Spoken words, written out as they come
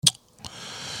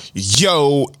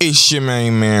Yo, it's your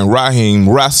main man, Raheem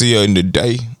Rasia, and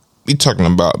today we talking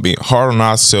about being hard on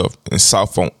ourselves and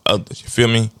soft on others. You feel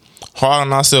me? Hard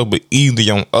on ourselves, but easy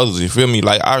on others. You feel me?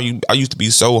 Like I used to be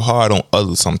so hard on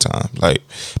others sometimes. Like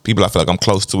people I feel like I'm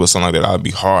close to or something like that, I'd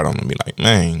be hard on them. Be like,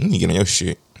 man, you need to get on your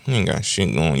shit. You ain't got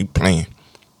shit going. You playing.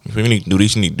 You feel me? You need to do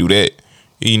this. You need to do that.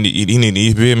 You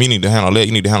need to handle that.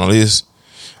 You need to handle this.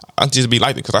 I just be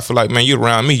like that because I feel like, man, you're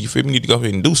around me. You feel me? You need to go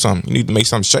ahead and do something. You need to make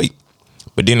something shake.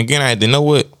 But then again, I had to know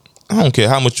what. I don't care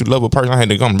how much you love a person. I had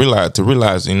to come realize,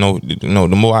 the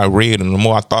more I read and the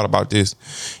more I thought about this,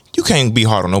 you can't be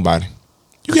hard on nobody.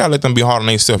 You gotta let them be hard on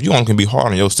themselves. You only can be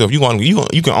hard on yourself. You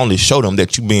can only show them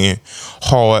that you being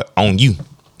hard on you.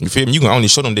 You feel me? You can only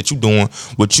show them that you doing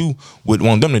what you would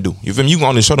want them to do. You feel me? You can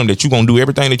only show them that you gonna do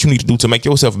everything that you need to do to make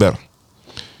yourself better.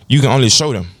 You can only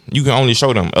show them. You can only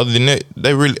show them. Other than that,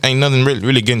 they really ain't nothing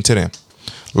really getting to them.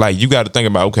 Like you got to think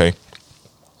about, okay,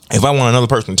 if I want another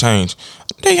person to change,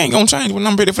 they ain't gonna change when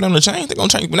I'm ready for them to change. They gonna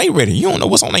change when they ready. You don't know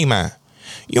what's on their mind.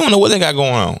 You don't know what they got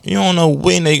going on. You don't know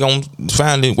when they gonna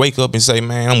finally wake up and say,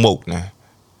 man, I'm woke now.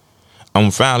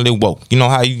 I'm finally woke. You know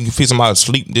how you can feel somebody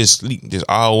sleep, just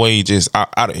always just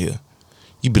out of here.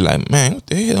 You be like, man, what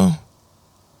the hell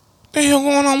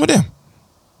going on with them?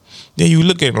 Then you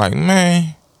look at it like,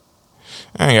 man,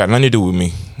 I ain't got nothing to do with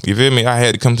me. You feel me? I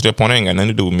had to come to that point. I ain't got nothing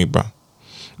to do with me, bro.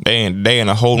 They in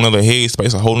a whole nother head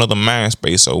space, a whole nother mind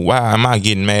space. So why am I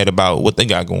getting mad about what they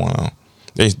got going on?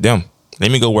 It's them.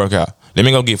 Let me go work out. Let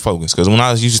me go get focused. Because when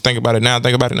I used to think about it now,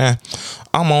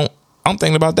 I'm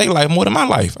thinking about their life more than my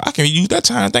life. I can use that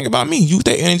time to think about me, use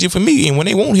that energy for me. And when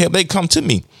they won't help, they come to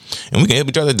me. And we can help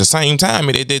each other at the same time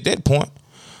at that point.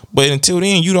 But until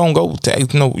then, you don't go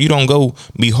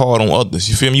be hard on others.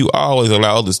 You feel me? You always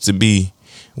allow others to be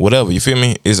whatever. You feel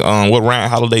me? It's what Ryan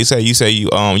Holiday say. You say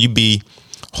you be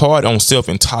hard on self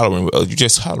and tolerant with others. You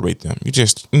just tolerate them. You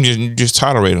just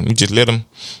tolerate them. You just let them.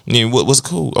 What's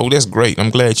cool? Oh, that's great. I'm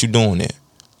glad you're doing that.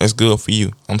 That's good for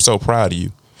you. I'm so proud of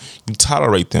you. You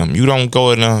tolerate them. You don't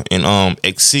go in and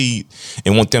exceed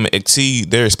and want them to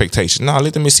exceed their expectations. No,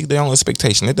 let them exceed their own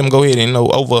expectation. Let them go ahead and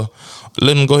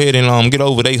let them go ahead and get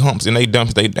over their humps and they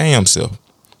dumps their damn self.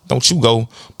 Don't you go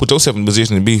put yourself in a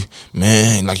position to be,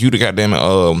 man, like you the goddamn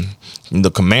the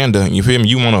commander. You feel me?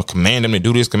 You want to command them to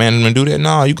do this, command them to do that.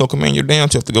 No, you go command your damn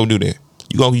self to go do that.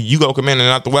 You go command them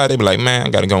out the while. They be like, man, I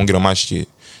gotta go and get on my shit.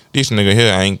 This nigga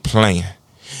here ain't playing.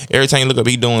 Every time you look up,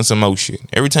 he doing some more shit.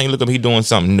 Every time you look up, he doing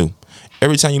something new.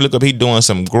 Every time you look up, he doing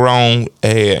some grown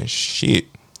ass shit.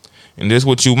 And that's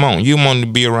what you want. You want to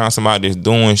be around somebody that's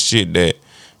doing shit that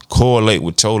correlate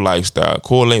with your lifestyle,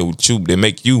 correlate with you, that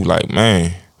make you like,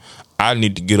 man, I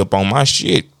need to get up on my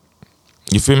shit.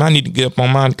 You feel me? I need to get up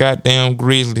on my goddamn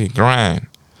grizzly grind.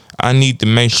 I need to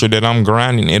make sure that I'm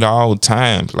grinding at all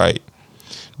times. Like,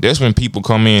 that's when people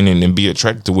come in and be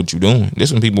attracted to what you're doing.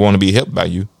 That's when people want to be helped by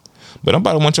you. But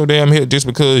nobody wants your damn help just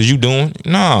because you doing.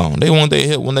 No, they want their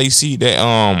help when they see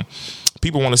that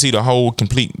people want to see the whole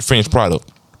complete finished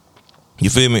product.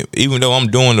 You feel me? Even though I'm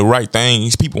doing the right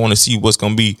things, people want to see what's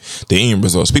gonna be the end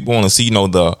results. People want to see,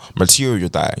 the material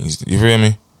things. You feel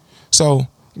me? So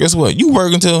guess what? You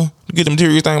work until you get the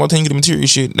material thing. By the time you get the material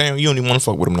shit, damn, you don't even want to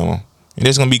fuck with them no more. And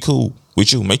that's gonna be cool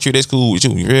with you. Make sure that's cool with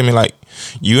you. You feel me? Like,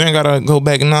 you ain't gotta go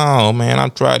back. No, man,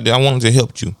 I wanted to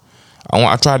help you.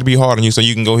 I tried to be hard on you so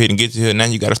you can go ahead and get to here. Now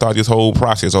you got to start this whole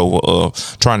process over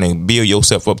trying to build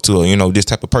yourself up to this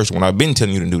type of person when I've been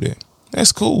telling you to do that.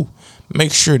 That's cool.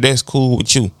 Make sure that's cool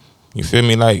with you. You feel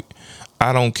me? Like,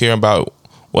 I don't care about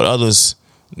what others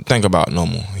think about no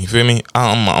more. You feel me?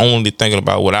 I'm only thinking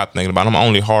about what I'm thinking about. I'm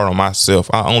only hard on myself.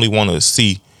 I only want to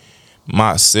see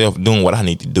myself doing what I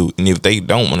need to do. And if they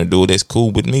don't want to do it, that's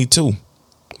cool with me too.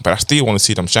 But I still want to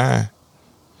see them shine.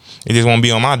 It just won't be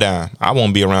on my dime. I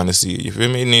won't be around to see it. You feel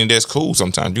me? And then that's cool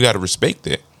sometimes. You got to respect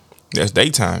that. That's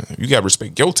their time. You got to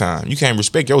respect your time. You can't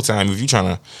respect your time if you're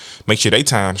trying to make sure they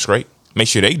time straight. Make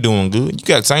sure they doing good. You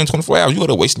got the same 24 hours. You got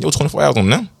to wasting your 24 hours on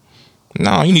them.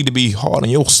 No, you need to be hard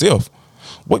on yourself.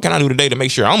 What can I do today to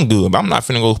make sure I'm good? But I'm not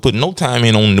finna go put no time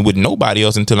in on with nobody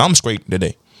else until I'm straight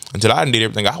today. Until I did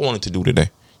everything I wanted to do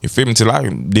today. You feel me? Until I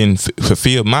didn't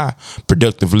fulfill my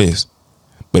productive list.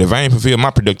 But if I ain't fulfill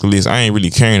my productive list, I ain't really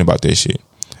caring about that shit.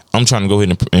 I'm trying to go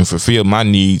ahead and fulfill my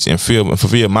needs and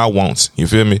fulfill my wants. You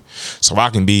feel me? So I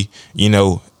can be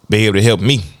able to help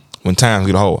me when times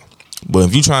get hard. But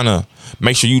if you trying to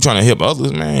make sure you trying to help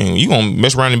others, man, you gonna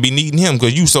mess around and be needing him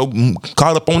because you so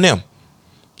caught up on them.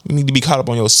 You need to be caught up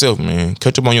on yourself, man.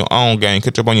 Catch up on your own game.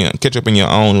 Catch up in your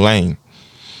own lane.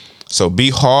 So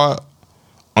be hard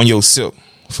on yourself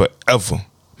forever.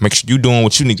 Make sure you doing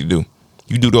what you need to do.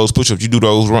 You do those push-ups, you do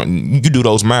those run, you do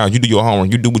those miles, you do your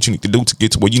homework, you do what you need to do to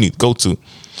get to where you need to go to.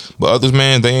 But others,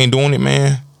 man, they ain't doing it,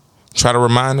 man. Try to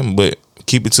remind them, but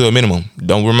keep it to a minimum.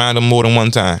 Don't remind them more than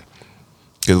one time.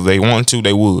 Because if they want to,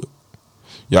 they would.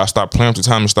 Y'all stop playing with your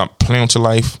time and stop playing with your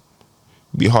life.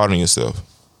 Be hard on yourself.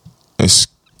 Let's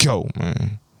go,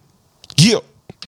 man. Yeah.